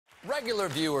Regular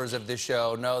viewers of this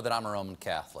show know that I'm a Roman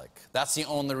Catholic. That's the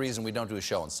only reason we don't do a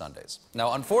show on Sundays.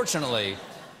 Now, unfortunately,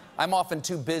 I'm often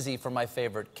too busy for my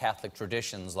favorite Catholic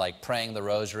traditions like praying the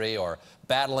rosary or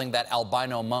battling that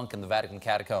albino monk in the Vatican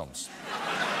catacombs.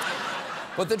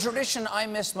 But the tradition I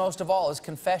miss most of all is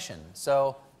confession.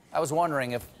 So I was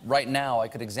wondering if right now I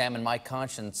could examine my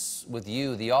conscience with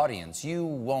you, the audience. You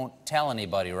won't tell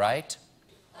anybody, right?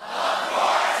 Of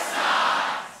course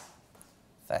not!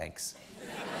 Thanks.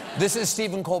 This is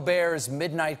Stephen Colbert's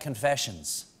Midnight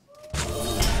Confessions.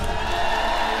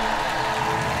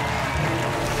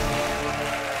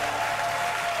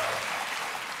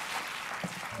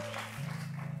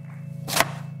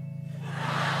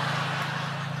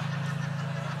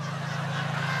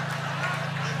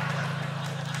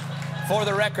 For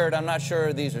the record, I'm not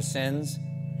sure these are sins,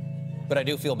 but I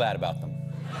do feel bad about them.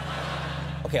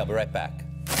 Okay, I'll be right back.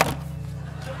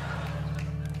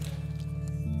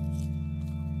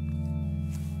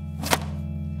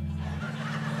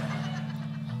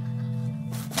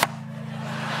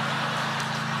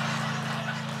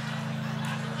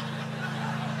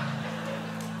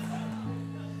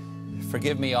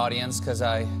 Forgive me, audience, because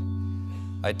I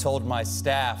told my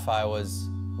staff I was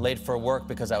late for work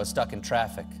because I was stuck in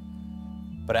traffic.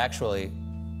 But actually,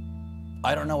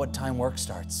 I don't know what time work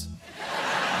starts.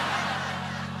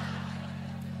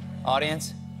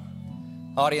 Audience,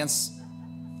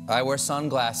 I wear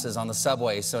sunglasses on the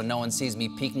subway so no one sees me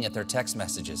peeking at their text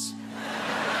messages.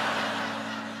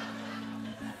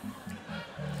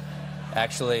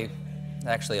 Actually,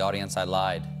 audience, I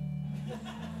lied.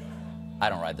 I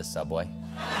don't ride the subway.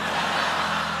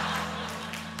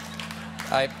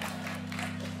 I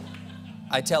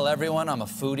tell everyone I'm a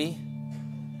foodie,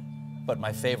 but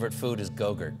my favorite food is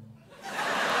Go-Gurt.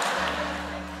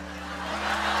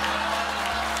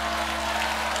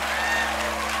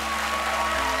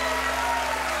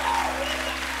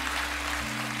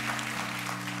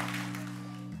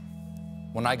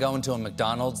 When I go into a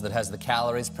McDonald's that has the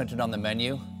calories printed on the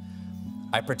menu,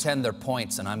 I pretend they're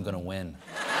points and I'm gonna win.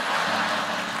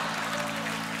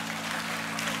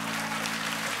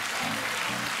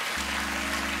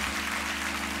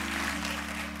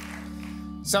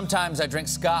 Sometimes I drink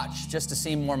scotch just to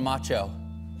seem more macho,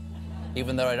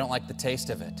 even though I don't like the taste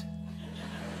of it.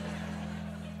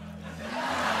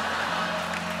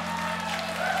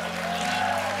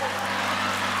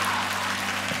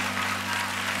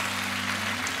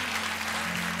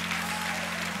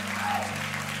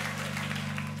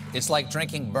 It's like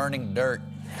drinking burning dirt.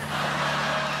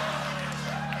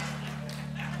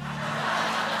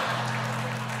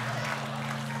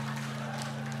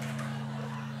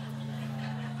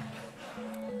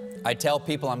 I tell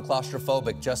people I'm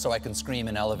claustrophobic just so I can scream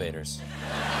in elevators.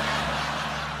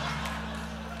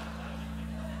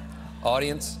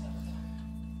 Audience,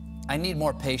 I need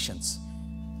more patience.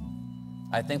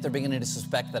 I think they're beginning to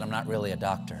suspect that I'm not really a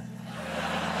doctor.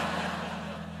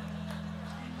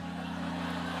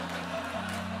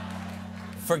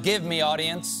 Forgive me,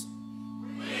 audience.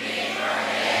 We forgive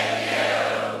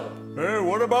you! Hey,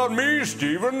 what about me,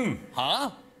 Stephen? Huh?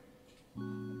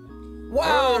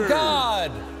 Wow, Hey.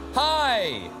 God!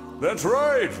 Hi! That's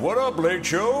right. What up, Late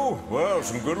Show? Well,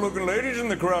 some good-looking ladies in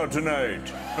the crowd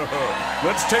tonight.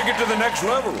 Let's take it to the next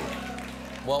level.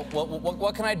 Well,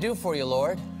 what can I do for you,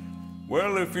 Lord?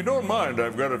 Well, if you don't mind,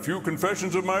 I've got a few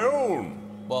confessions of my own.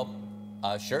 Well,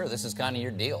 sure, this is kind of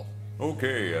your deal.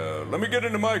 Okay, let me get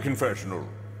into my confessional.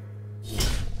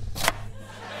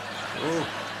 Oh,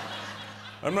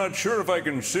 I'm not sure if I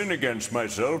can sin against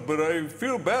myself, but I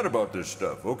feel bad about this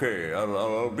stuff. Okay,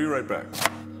 I'll be right back.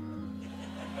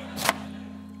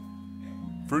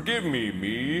 Forgive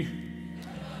me.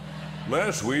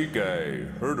 Last week, I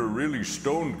heard a really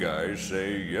stoned guy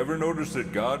say, "You ever notice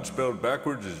that God spelled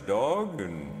backwards is dog?"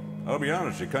 And I'll be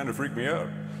honest, it kind of freaked me out.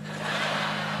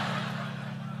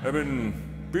 I've been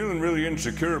feeling really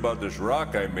insecure about this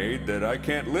rock I made that I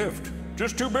can't lift.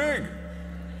 Just too big.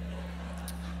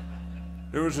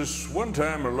 There was this one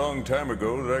time a long time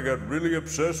ago that I got really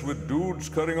obsessed with dudes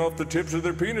cutting off the tips of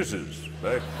their penises.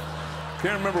 I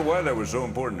can't remember why that was so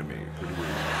important to me. Pretty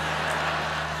weird.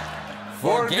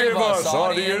 Forgive us,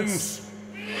 audience.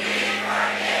 We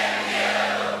forgive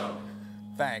you!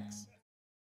 Thanks.